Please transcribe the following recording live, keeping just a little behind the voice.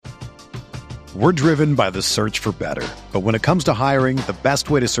We're driven by the search for better. But when it comes to hiring, the best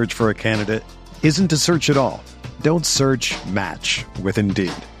way to search for a candidate isn't to search at all. Don't search, match with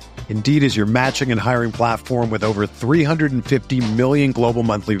Indeed. Indeed is your matching and hiring platform with over 350 million global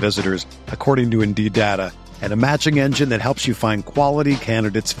monthly visitors, according to Indeed data, and a matching engine that helps you find quality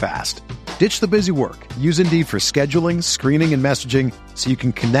candidates fast. Ditch the busy work. Use Indeed for scheduling, screening, and messaging so you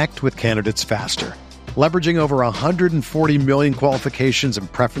can connect with candidates faster. Leveraging over 140 million qualifications and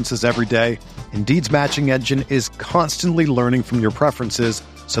preferences every day, Indeed's matching engine is constantly learning from your preferences,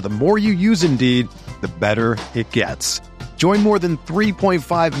 so the more you use Indeed, the better it gets. Join more than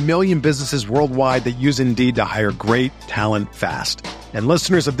 3.5 million businesses worldwide that use Indeed to hire great talent fast. And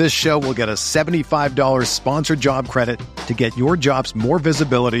listeners of this show will get a $75 sponsored job credit to get your jobs more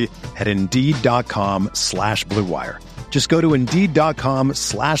visibility at Indeed.com/Blue Wire. Just go to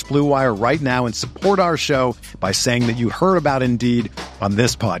Indeed.com/Blue Wire right now and support our show by saying that you heard about Indeed on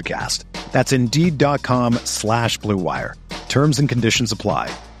this podcast. That's Indeed.com/Blue Wire. Terms and conditions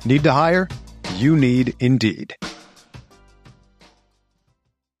apply. Need to hire? You need Indeed.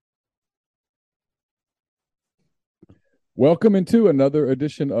 Welcome into another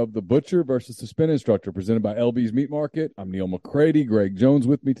edition of The Butcher versus the Spin Instructor, presented by LB's Meat Market. I'm Neil McCready. Greg Jones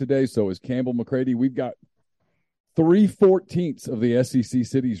with me today. So is Campbell McCready. We've got 3/14 of the SEC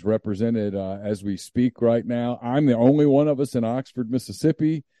cities represented as we speak right now. I'm the only one of us in Oxford,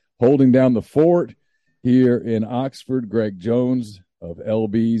 Mississippi, holding down the fort here in Oxford. Greg Jones of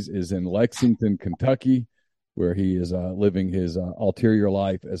LB's is in Lexington, Kentucky, where he is living his ulterior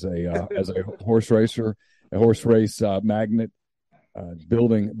life as a horse racer. A horse race magnate,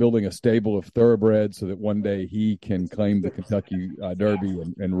 building a stable of thoroughbreds so that one day he can claim the Kentucky Derby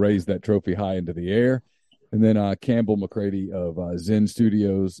and raise that trophy high into the air. And then Campbell McCready of Zen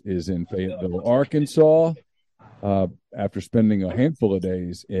Studios is in Fayetteville, Arkansas. After spending a handful of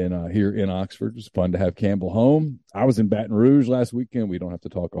days here in Oxford, it was fun to have Campbell home. I was in Baton Rouge last weekend. We don't have to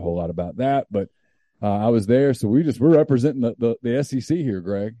talk a whole lot about that, but I was there, so we're representing the SEC here,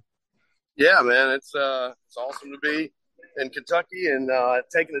 Greg. Yeah, man, it's awesome to be in Kentucky and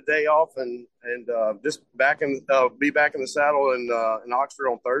taking a day off and just be back in the saddle in Oxford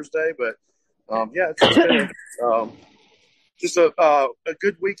on Thursday. But yeah, it's been just a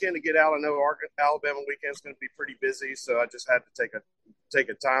good weekend to get out. I know Alabama weekend's going to be pretty busy, so I just had to take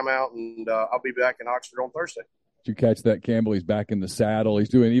a time out, and I'll be back in Oxford on Thursday. Did you catch that, Campbell? He's back in the saddle. He's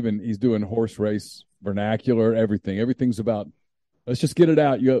doing horse race vernacular. Everything's about. Let's just get it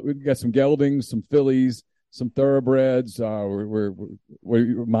out. We've got some geldings, some fillies, some thoroughbreds. We're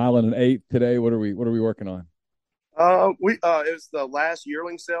miling an eighth today. What are we working on? It was the last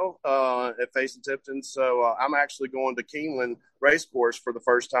yearling sale at Face and Tipton. So I'm actually going to Keeneland Racecourse for the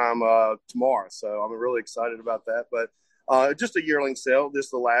first time tomorrow. So I'm really excited about that. But just a yearling sale,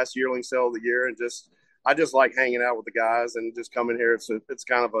 just the last yearling sale of the year, and I just like hanging out with the guys and just coming here. It's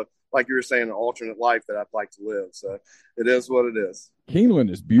kind of like you were saying, an alternate life that I'd like to live. So it is what it is.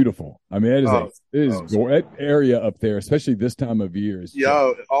 Keeneland is beautiful. I mean, that area up there, especially this time of year.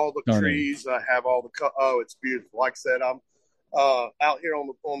 All the stunning. Trees have all the it's beautiful. Like I said, I'm out here on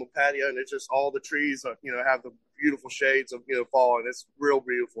the patio, and it's just all the trees, have the beautiful shades of fall, and it's real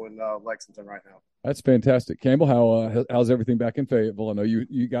beautiful in Lexington right now. That's fantastic. Campbell, how's everything back in Fayetteville? I know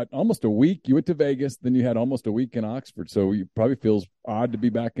you got almost a week. You went to Vegas, then you had almost a week in Oxford, so it probably feels odd to be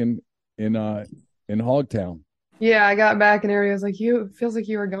back in Hogtown. Yeah, I got back and everybody was like, it feels like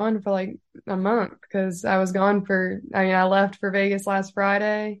you were gone for like a month, because I was gone I left for Vegas last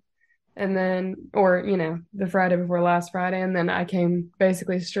Friday, and then, the Friday before last Friday, and then I came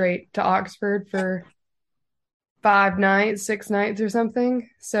basically straight to Oxford for 6 nights or something.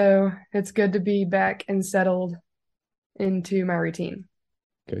 So it's good to be back and settled into my routine.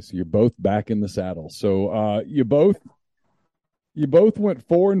 Okay, so you're both back in the saddle. So you both went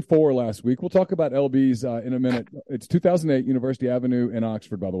 4-4 last week. We'll talk about LB's in a minute. It's 2008 University Avenue in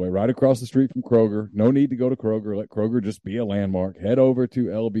Oxford, by the way, right across the street from Kroger. No need to go to Kroger. Let Kroger just be a landmark. Head over to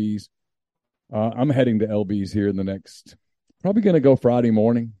LB's. I'm heading to LB's here in the next, probably going to go Friday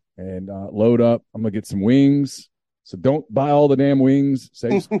morning and load up. I'm going to get some wings. So don't buy all the damn wings.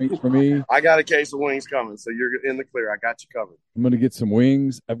 Save some wings for me. I got a case of wings coming, so you're in the clear. I got you covered. I'm going to get some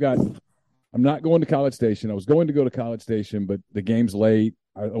wings. I'm not going to College Station. I was going to go to College Station, but the game's late.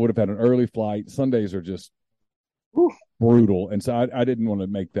 I would have had an early flight. Sundays are just brutal, and so I didn't want to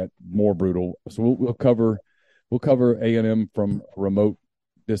make that more brutal. So we'll cover A&M from a remote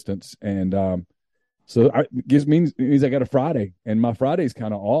distance, and it means I got a Friday, and my Friday's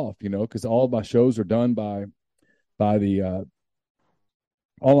kind of off, because all of my shows are done by the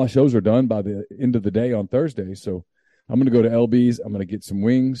end of the day on Thursday. So I'm going to go to LB's. I'm going to get some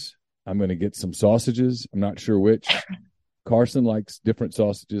wings. I'm going to get some sausages. I'm not sure which. Carson likes different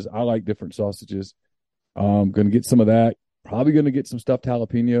sausages. I like different sausages. I'm going to get some of that. Probably going to get some stuffed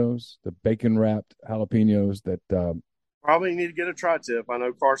jalapenos, the bacon wrapped jalapenos that Probably need to get a tri-tip. I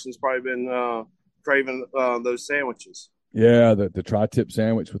know Carson's probably been craving those sandwiches. Yeah, the tri-tip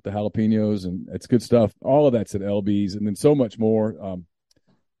sandwich with the jalapenos, and it's good stuff. All of that's at LB's, and then so much more.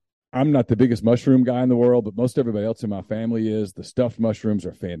 I'm not the biggest mushroom guy in the world, but most everybody else in my family is. The stuffed mushrooms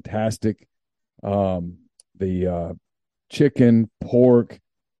are fantastic. The chicken, pork,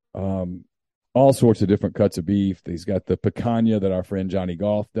 all sorts of different cuts of beef. He's got the picanha that our friend Johnny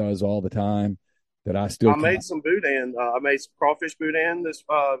Golf does all the time. That I made some boudin. I made some crawfish boudin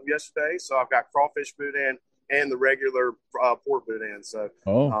yesterday, so I've got crawfish boudin and the regular pork boudin. So,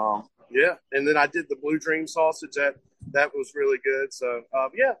 yeah. And then I did the Blue Dream sausage. That was really good. So,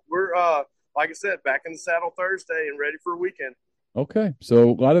 yeah, we're like I said, back in the saddle Thursday and ready for a weekend. Okay,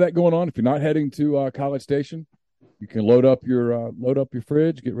 so a lot of that going on. If you're not heading to College Station, you can load up your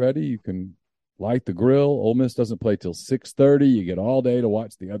fridge, get ready. You can light the grill. Ole Miss doesn't play till 6:30. You get all day to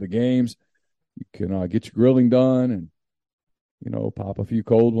watch the other games. You can get your grilling done and, pop a few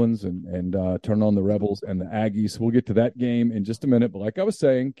cold ones and turn on the Rebels and the Aggies. We'll get to that game in just a minute. But like I was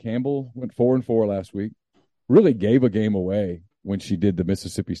saying, Campbell went 4-4 last week. Really gave a game away when she did the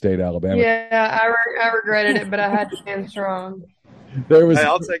Mississippi State Alabama. Yeah, I regretted it, but I had to stand strong.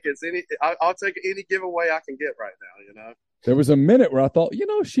 I'll take any giveaway I can get right now. There was a minute where I thought,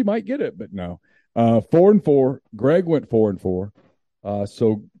 she might get it, but no. 4-4. Greg went 4-4.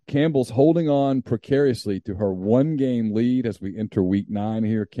 So Campbell's holding on precariously to her one-game lead as we enter week 9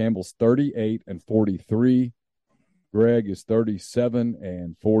 here. Campbell's 38-43. Greg is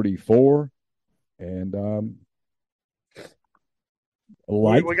 37-44. And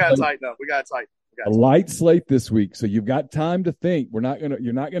we got to tighten up. A light slate this week, so you've got time to think. You're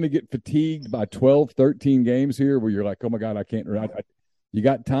not gonna get fatigued by 12, 13 games here where you're like, oh my God, I can't. You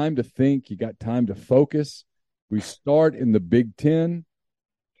got time to think. You got time to focus. We start in the Big Ten.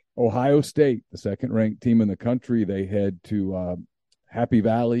 Ohio State, the second-ranked team in the country, they head to Happy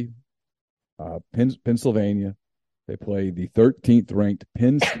Valley, Pennsylvania. They play the 13th-ranked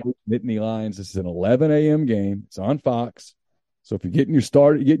Penn State Nittany Lions. This is an 11 a.m. game. It's on Fox. So if you're getting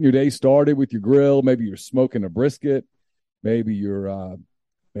your day started with your grill, maybe you're smoking a brisket, maybe you're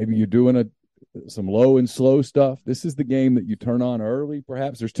doing some low and slow stuff. This is the game that you turn on early.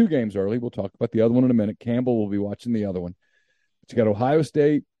 Perhaps there's 2 games early. We'll talk about the other one in a minute. Campbell will be watching the other one. But you got Ohio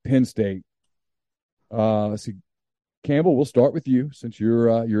State, Penn State. Let's see, Campbell. We'll start with you since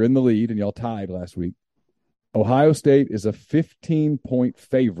you're in the lead and y'all tied last week. Ohio State is a 15-point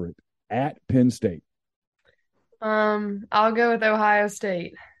favorite at Penn State. I'll go with Ohio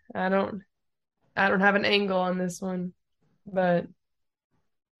State. I don't have an angle on this one, but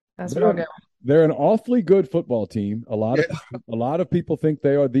that's what I'll go with. They're an awfully good football team. A lot of people think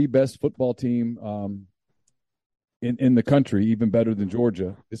they are the best football team in the country, even better than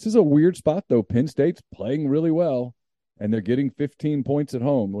Georgia. This is a weird spot though. Penn State's playing really well, and they're getting 15 points at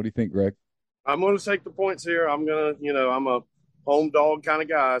home. What do you think, Greg? I'm going to take the points here. I'm a home dog kind of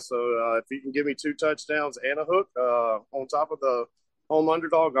guy. So if you can give me 2 touchdowns and a hook on top of the home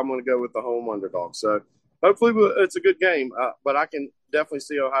underdog, I'm going to go with the home underdog. So hopefully it's a good game, but I can definitely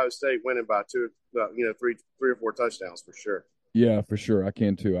see Ohio State winning by 3 or 4 touchdowns for sure. Yeah, for sure. I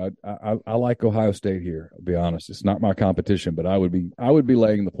can too. I like Ohio State here. I'll be honest. It's not my competition, but I would be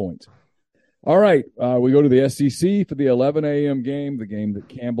laying the points. All right, we go to the SEC for the 11 a.m. game, the game that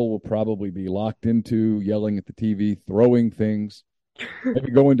Campbell will probably be locked into, yelling at the TV, throwing things.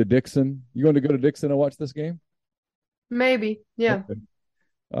 Maybe going to Dixon. You going to go to Dixon and watch this game? Maybe, yeah.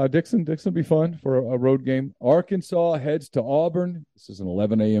 Okay. Dixon will be fun for a road game. Arkansas heads to Auburn. This is an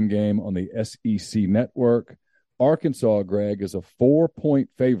 11 a.m. game on the SEC network. Arkansas, Greg, is a 4-point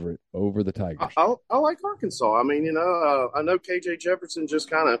favorite over the Tigers. I like Arkansas. I mean, I know KJ Jefferson just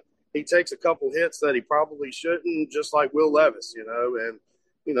he takes a couple hits that he probably shouldn't, just like Will Levis, and,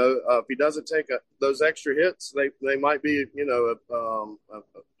 if he doesn't take those extra hits, they might be, a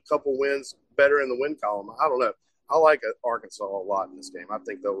couple wins better in the win column. I don't know. I like Arkansas a lot in this game. I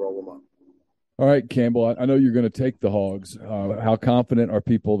think they'll roll them up. All right, Campbell, I know you're going to take the Hogs. How confident are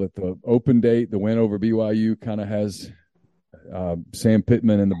people that the open date, the win over BYU, kind of has Sam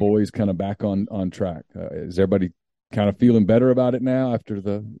Pittman and the boys kind of back on track? Is everybody kind of feeling better about it now after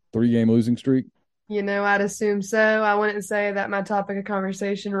the 3-game losing streak? I'd assume so. I wouldn't say that my topic of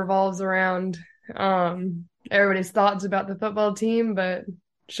conversation revolves around everybody's thoughts about the football team, but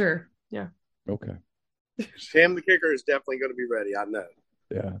sure, yeah. Okay. Sam the kicker is definitely going to be ready, I know.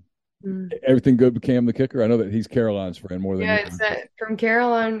 Yeah. Everything good with Cam the kicker? I know that he's Caroline's friend more than Yeah, it's from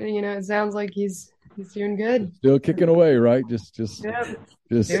Caroline. It sounds like he's doing good. Still kicking away, right? Just kicking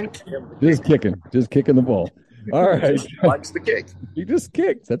the ball. All right. He likes to kick. He just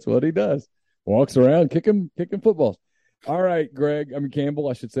kicks. That's what he does. Walks around kicking footballs. All right, Campbell,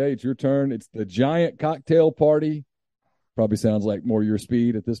 I should say, it's your turn. It's the giant cocktail party. Probably sounds like more your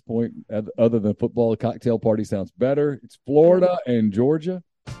speed at this point. Other than football, the cocktail party sounds better. It's Florida and Georgia.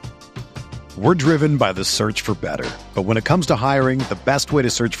 We're driven by the search for better. But when it comes to hiring, the best way to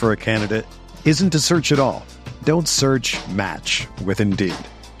search for a candidate isn't to search at all. Don't search, match with Indeed.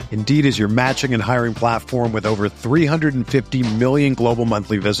 Indeed is your matching and hiring platform with over 350 million global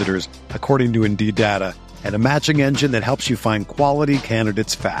monthly visitors, according to Indeed data, and a matching engine that helps you find quality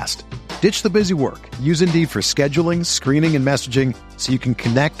candidates fast. Ditch the busy work. Use Indeed for scheduling, screening, and messaging so you can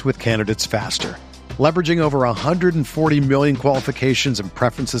connect with candidates faster. Leveraging over 140 million qualifications and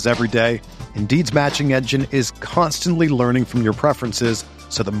preferences every day, Indeed's matching engine is constantly learning from your preferences,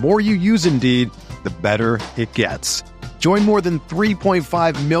 so the more you use Indeed, the better it gets. Join more than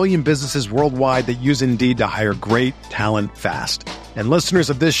 3.5 million businesses worldwide that use Indeed to hire great talent fast. And listeners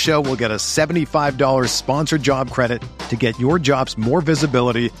of this show will get a $75 sponsored job credit to get your jobs more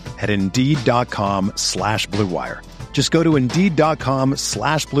visibility at Indeed.com/Blue Wire. Just go to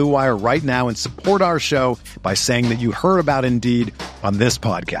Indeed.com/Blue Wire right now and support our show by saying that you heard about Indeed on this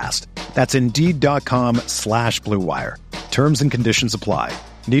podcast. That's Indeed.com/Blue Wire. Terms and conditions apply.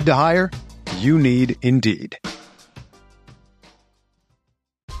 Need to hire? You need Indeed.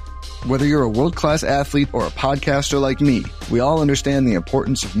 Whether you're a world-class athlete or a podcaster like me, we all understand the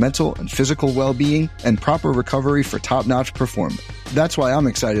importance of mental and physical well-being and proper recovery for top-notch performance. That's why I'm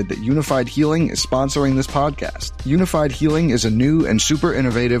excited that Unified Healing is sponsoring this podcast. Unified Healing is a new and super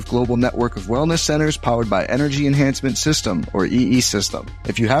innovative global network of wellness centers powered by Energy Enhancement System, or EE System.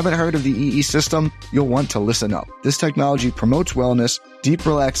 If you haven't heard of the EE System, you'll want to listen up. This technology promotes wellness, deep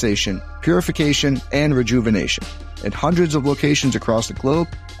relaxation, purification, and rejuvenation. At hundreds of locations across the globe,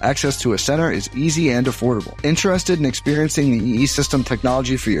 access to a center is easy and affordable. Interested in experiencing the EE System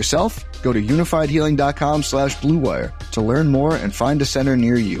technology for yourself? Go to unifiedhealing.com/Blue Wire to learn more and find a center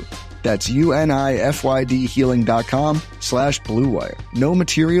near you. That's UNIFYDhealing.com/Blue Wire. No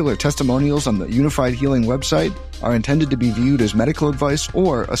material or testimonials on the Unified Healing website are intended to be viewed as medical advice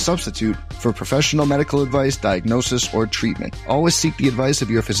or a substitute for professional medical advice, diagnosis, or treatment. Always seek the advice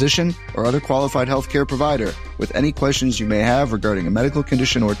of your physician or other qualified healthcare provider with any questions you may have regarding a medical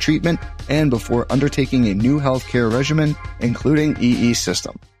condition or treatment and before undertaking a new healthcare regimen, including EE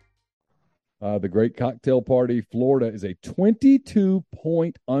System. The great cocktail party. Florida is a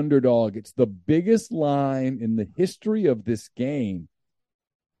 22-point underdog. It's the biggest line in the history of this game.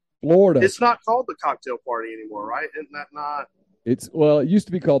 Florida. It's not called the cocktail party anymore, right? Isn't that not? It used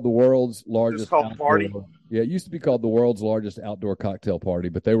to be called the world's largest party. Yeah, it used to be called the world's largest outdoor cocktail party,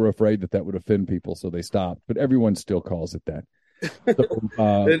 but they were afraid that would offend people, so they stopped. But everyone still calls it that. So,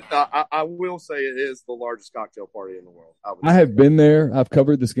 I will say it is the largest cocktail party in the world. I have been there. I've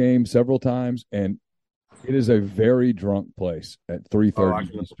covered this game several times, and it is a very drunk place at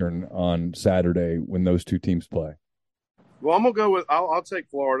 3:30 Eastern on Saturday when those two teams play. Well, I'm gonna go with. I'll take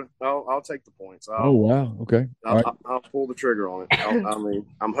Florida. I'll take the points. Oh wow! Okay. I'll pull the trigger on it.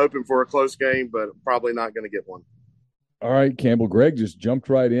 I'm hoping for a close game, but probably not going to get one. All right, Campbell. Greg just jumped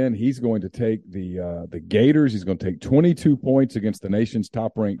right in. He's going to take the Gators. He's going to take 22 points against the nation's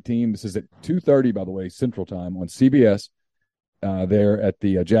top-ranked team. This is at 2:30, by the way, Central Time on CBS. There at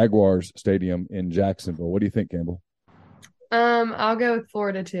the Jaguars Stadium in Jacksonville. What do you think, Campbell? I'll go with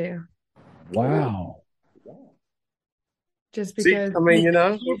Florida too. Wow. Just because we're pulling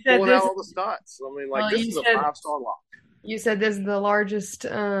out all the stats. This is a 5-star lock. You said this is the largest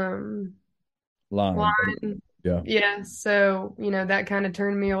line. Yeah. So, that kind of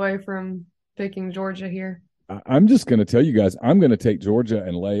turned me away from picking Georgia here. I'm just going to tell you guys, I'm going to take Georgia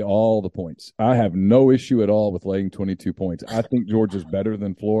and lay all the points. I have no issue at all with laying 22 points. I think Georgia's better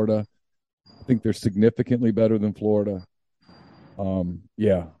than Florida. I think they're significantly better than Florida. I don't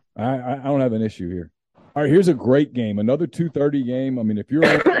have an issue here. All right, here's a great game. Another 2:30 game.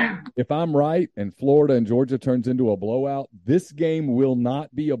 If I'm right and Florida and Georgia turns into a blowout, this game will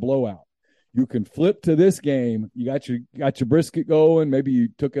not be a blowout. You can flip to this game. You got your brisket going. Maybe you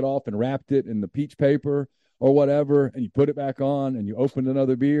took it off and wrapped it in the peach paper or whatever, and you put it back on and you opened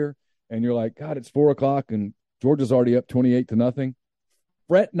another beer and you're like, God, it's 4:00 and Georgia's already up 28-0.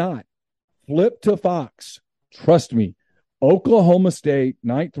 Fret not. Flip to Fox. Trust me. Oklahoma State,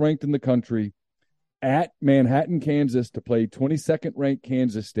 9th ranked in the country, at Manhattan, Kansas, to play 22nd ranked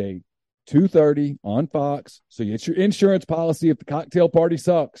Kansas State. 2:30 on Fox. So you get your insurance policy if the cocktail party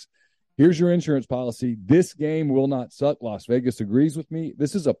sucks. Here's your insurance policy. This game will not suck. Las Vegas agrees with me.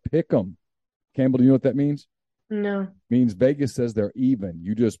 This is a pick 'em. Campbell, do you know what that means? No. It means Vegas says they're even.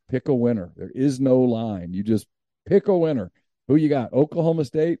 You just pick a winner. There is no line. You just pick a winner. Who you got? Oklahoma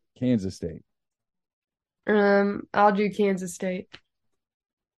State, Kansas State. I'll do Kansas State.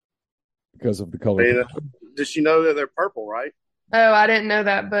 Because of the color. I mean, does she know that they're purple, right? Oh, I didn't know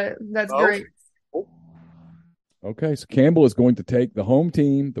that, but that's great. Okay, so Campbell is going to take the home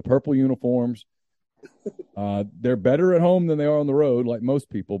team, the purple uniforms. They're better at home than they are on the road, like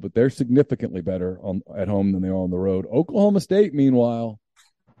most people, but they're significantly better at home than they are on the road. Oklahoma State, meanwhile,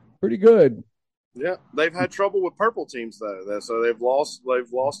 pretty good. Yeah, they've had trouble with purple teams though, so they've lost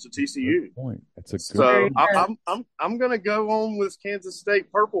to TCU. Good point. That's a good So point. I'm going to go on with Kansas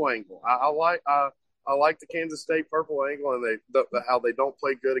State purple angle. I like the Kansas State purple angle and how they don't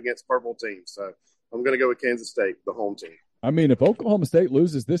play good against purple teams. So I'm going to go with Kansas State, the home team. I mean, if Oklahoma State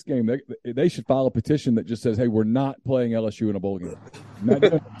loses this game, they should file a petition that just says, "Hey, we're not playing LSU in a bowl game."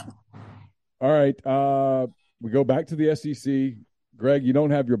 All right, we go back to the SEC. Greg, you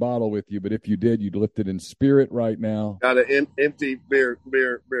don't have your bottle with you, but if you did, you'd lift it in spirit right now. Got an empty beer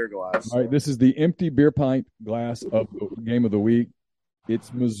glass. All right, this is the empty beer pint glass of the game of the week.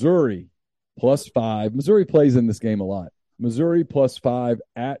 It's Missouri +5. Missouri plays in this game a lot. Missouri +5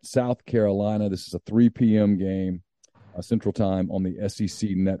 at South Carolina. This is a 3 p.m. game, Central Time on the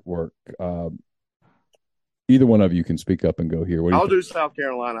SEC Network. Either one of you can speak up and go here. I'll do South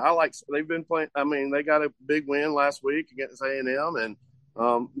Carolina. They've been playing. I mean, they got a big win last week against A&M,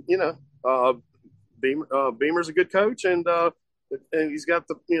 and Beamer's a good coach, and he's got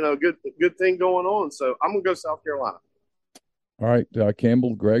the good thing going on. So I'm gonna go South Carolina. All right,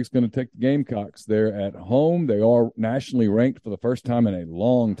 Campbell. Greg's going to take the Gamecocks. They're at home. They are nationally ranked for the first time in a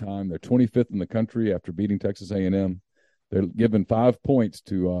long time. They're 25th in the country after beating Texas A&M. They're giving 5 points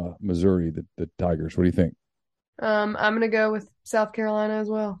to Missouri, the Tigers. What do you think? I'm going to go with South Carolina as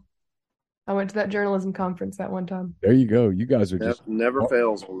well. I went to that journalism conference that one time. There you go. You guys are just never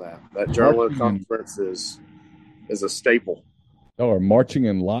fails on that. That journalism conference is a staple. are marching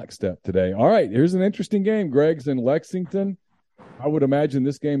in lockstep today. All right, here's an interesting game. Greg's in Lexington. I would imagine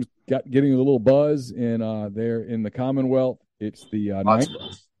this game's getting a little buzz in there in the Commonwealth. It's the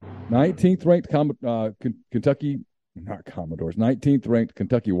 19th ranked Kentucky, not Commodores, 19th ranked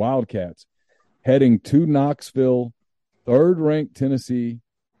Kentucky Wildcats heading to Knoxville, 3rd ranked Tennessee,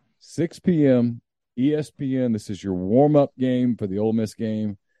 6 p.m. ESPN. This is your warm-up game for the Ole Miss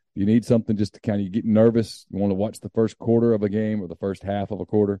game. You need something just to kind of get nervous. You want to watch the first quarter of a game or the first half of a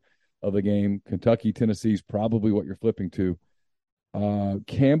quarter of a game. Kentucky, Tennessee is probably what you're flipping to.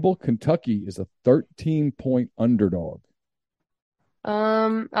 Campbell, Kentucky is a 13-point underdog.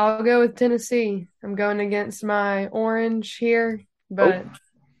 I'll go with Tennessee. I'm going against my orange here, but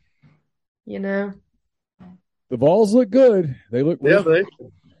the Vols look good. They look good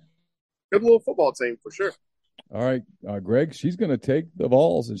little football team for sure. All right, Greg, she's going to take the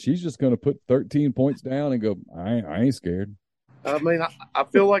Vols and she's just going to put 13 points down and go, I ain't scared. I mean, I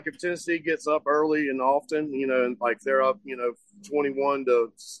feel like if Tennessee gets up early and often, and like they're up, 21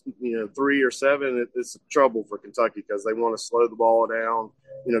 to 3 or 7, it's trouble for Kentucky because they want to slow the ball down,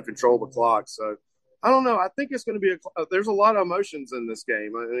 control the clock. So I don't know. I think it's going to be there's a lot of emotions in this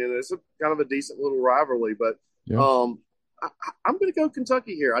game. I mean, it's kind of a decent little rivalry, but I'm going to go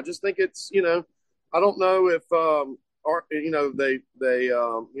Kentucky here. I just think it's, I don't know if they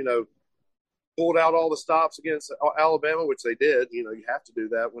pulled out all the stops against Alabama, which they did. You have to do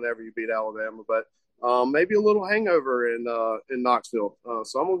that whenever you beat Alabama, but maybe a little hangover in Knoxville.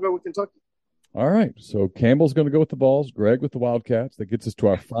 So I'm going to go with Kentucky. All right. So Campbell's going to go with the Vols, Greg with the Wildcats. That gets us to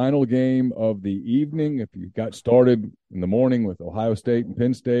our final game of the evening. If you got started in the morning with Ohio State and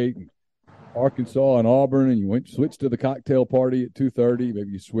Penn State, and Arkansas and Auburn, and you switched to the cocktail party at 2:30,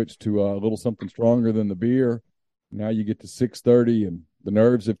 maybe you switched to a little something stronger than the beer. Now you get to 6:30 and the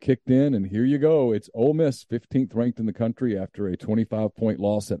nerves have kicked in, and here you go. It's Ole Miss, 15th ranked in the country after a 25-point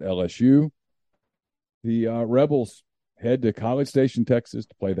loss at LSU. The Rebels head to College Station, Texas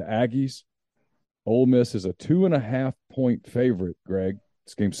to play the Aggies. Ole Miss is a 2.5-point favorite, Greg.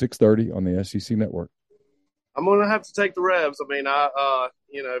 This game's 6:30 on the SEC Network. I'm going to have to take the Rebs. I mean,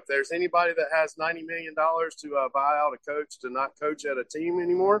 if there's anybody that has $90 million to buy out a coach to not coach at a team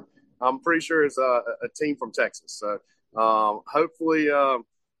anymore, I'm pretty sure it's a team from Texas. So hopefully the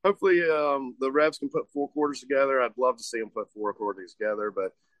Rebs can put 4 quarters together. I'd love to see them put 4 quarters together,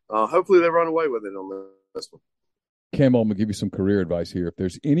 but hopefully they run away with it on this one. Campbell, I'm going to give you some career advice here. If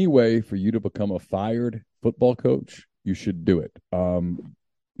there's any way for you to become a fired football coach, you should do it.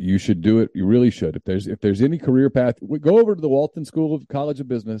 You should do it. You really should. If there's any career path, go over to the Walton School of College of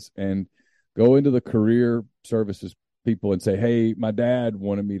Business and go into the career services people and say, hey, my dad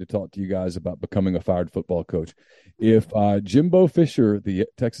wanted me to talk to you guys about becoming a fired football coach. If Jimbo Fisher, the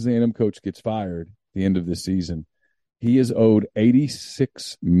Texas A&M coach, gets fired at the end of this season, he is owed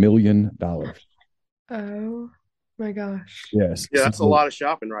 $86 million. Oh my gosh. Yes. Yeah, that's a lot of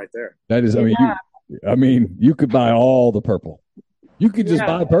shopping right there. That is, I mean, you could buy all the purple. You could just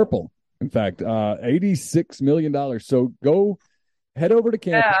buy purple. In fact, $86 million. So go head over to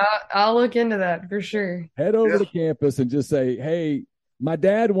campus. Yeah, I'll look into that for sure. Head over to campus and just say, hey, my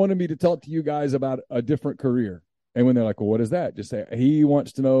dad wanted me to talk to you guys about a different career. And when they're like, well, what is that? Just say, he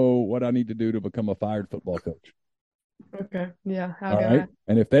wants to know what I need to do to become a fired football coach. Okay. Yeah. All right.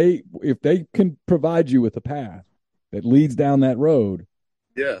 And if they can provide you with a path that leads down that road,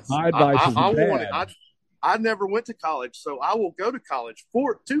 yes, my advice is I never went to college, so I will go to college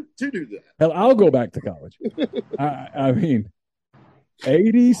to do that. Hell, I'll go back to college. I mean,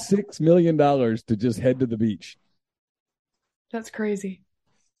 $86 million to just head to the beach. That's crazy.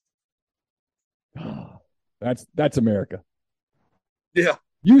 That's America. Yeah.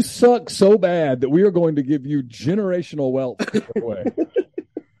 You suck so bad that we are going to give you generational wealth away.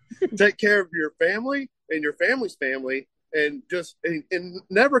 Take care of your family and your family's family, and just and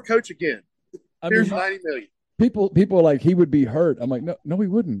never coach again. Here's $90 million. People are like, he would be hurt. I'm like, no, he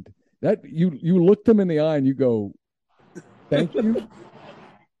wouldn't. That you look them in the eye and you go, thank you,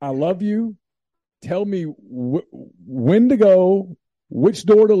 I love you. Tell me when to go, which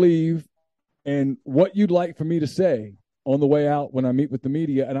door to leave, and what you'd like for me to say on the way out when I meet with the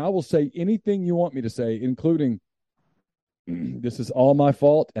media. And I will say anything you want me to say, including, this is all my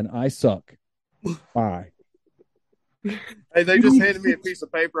fault and I suck. Bye. Hey, they just handed me a piece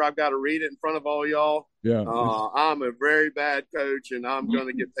of paper. I've got to read it in front of all y'all. Yeah. I'm a very bad coach, and I'm going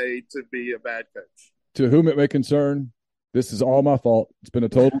to get paid to be a bad coach. To whom it may concern, this is all my fault. It's been a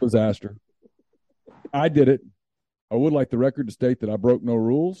total disaster. I did it. I would like the record to state that I broke no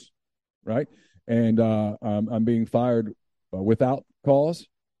rules, right? And I'm being fired without cause.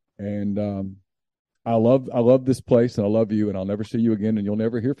 And I love this place, and I love you, and I'll never see you again, and you'll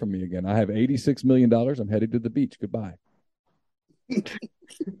never hear from me again. I have $86 million. I'm headed to the beach. Goodbye.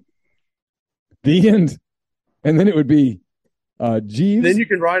 The end. And then it would be Jeeves. Then you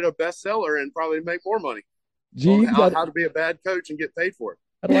can write a bestseller and probably make more money. Jeeves, how to be a bad coach and get paid for it.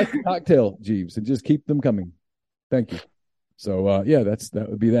 I'd like a cocktail, Jeeves, and just keep them coming. Thank you. So that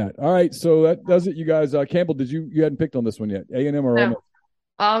would be that. All right, so that does it, you guys. Campbell, you hadn't picked on this one yet? A&M or Ole Miss?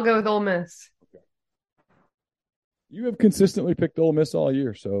 I'll go with Ole Miss. Okay. You have consistently picked Ole Miss all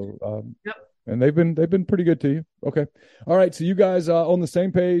year, so yep. And they've been pretty good to you. Okay. All right, so you guys on the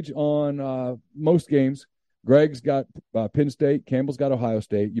same page on most games. Greg's got Penn State. Campbell's got Ohio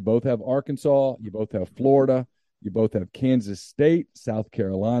State. You both have Arkansas. You both have Florida. You both have Kansas State, South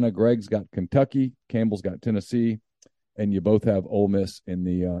Carolina. Greg's got Kentucky. Campbell's got Tennessee. And you both have Ole Miss in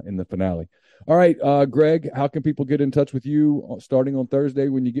the finale. All right, Greg, how can people get in touch with you starting on Thursday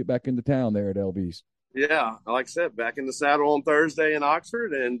when you get back into town there at LB's? Yeah, like I said, back in the saddle on Thursday in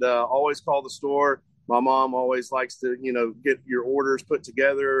Oxford, and always call the store. My mom always likes to, get your orders put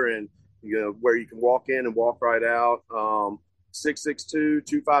together, and where you can walk in and walk right out.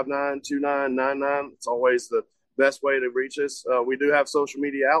 662-259-2999. It's always the best way to reach us. We do have social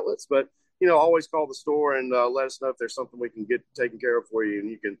media outlets, but always call the store and let us know if there's something we can get taken care of for you. And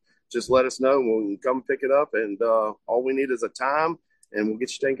you can just let us know, and we'll come pick it up. And all we need is a time, and we'll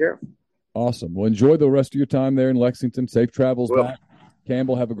get you taken care of. Awesome. Well, enjoy the rest of your time there in Lexington. Safe travels back.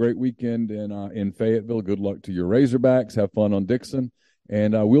 Campbell, have a great weekend in Fayetteville. Good luck to your Razorbacks. Have fun on Dixon.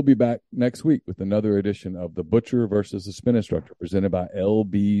 And we'll be back next week with another edition of The Butcher versus the Spin Instructor, presented by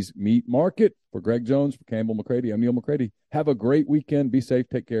LB's Meat Market. For Greg Jones, for Campbell McCready, I'm Neil McCready. Have a great weekend. Be safe.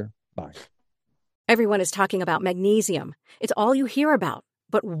 Take care. Bye. Everyone is talking about magnesium. It's all you hear about.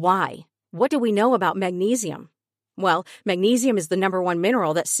 But why? What do we know about magnesium? Well, magnesium is the number one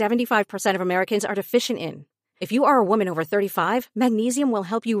mineral that 75% of Americans are deficient in. If you are a woman over 35, magnesium will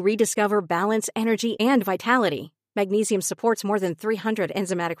help you rediscover balance, energy, and vitality. Magnesium supports more than 300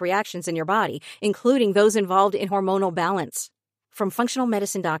 enzymatic reactions in your body, including those involved in hormonal balance. From functional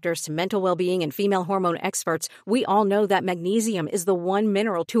medicine doctors to mental well-being and female hormone experts, we all know that magnesium is the one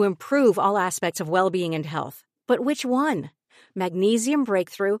mineral to improve all aspects of well-being and health. But which one? Magnesium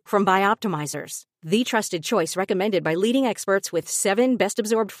Breakthrough from Bioptimizers, the trusted choice recommended by leading experts with 7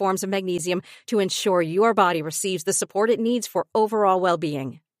 best-absorbed forms of magnesium to ensure your body receives the support it needs for overall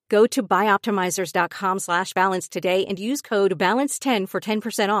well-being. Go to bioptimizers.com/balance today and use code BALANCE10 for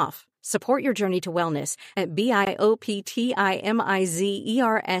 10% off. Support your journey to wellness at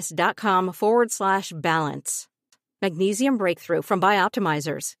bioptimizers.com/balance. Magnesium Breakthrough from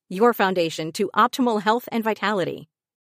Bioptimizers, your foundation to optimal health and vitality.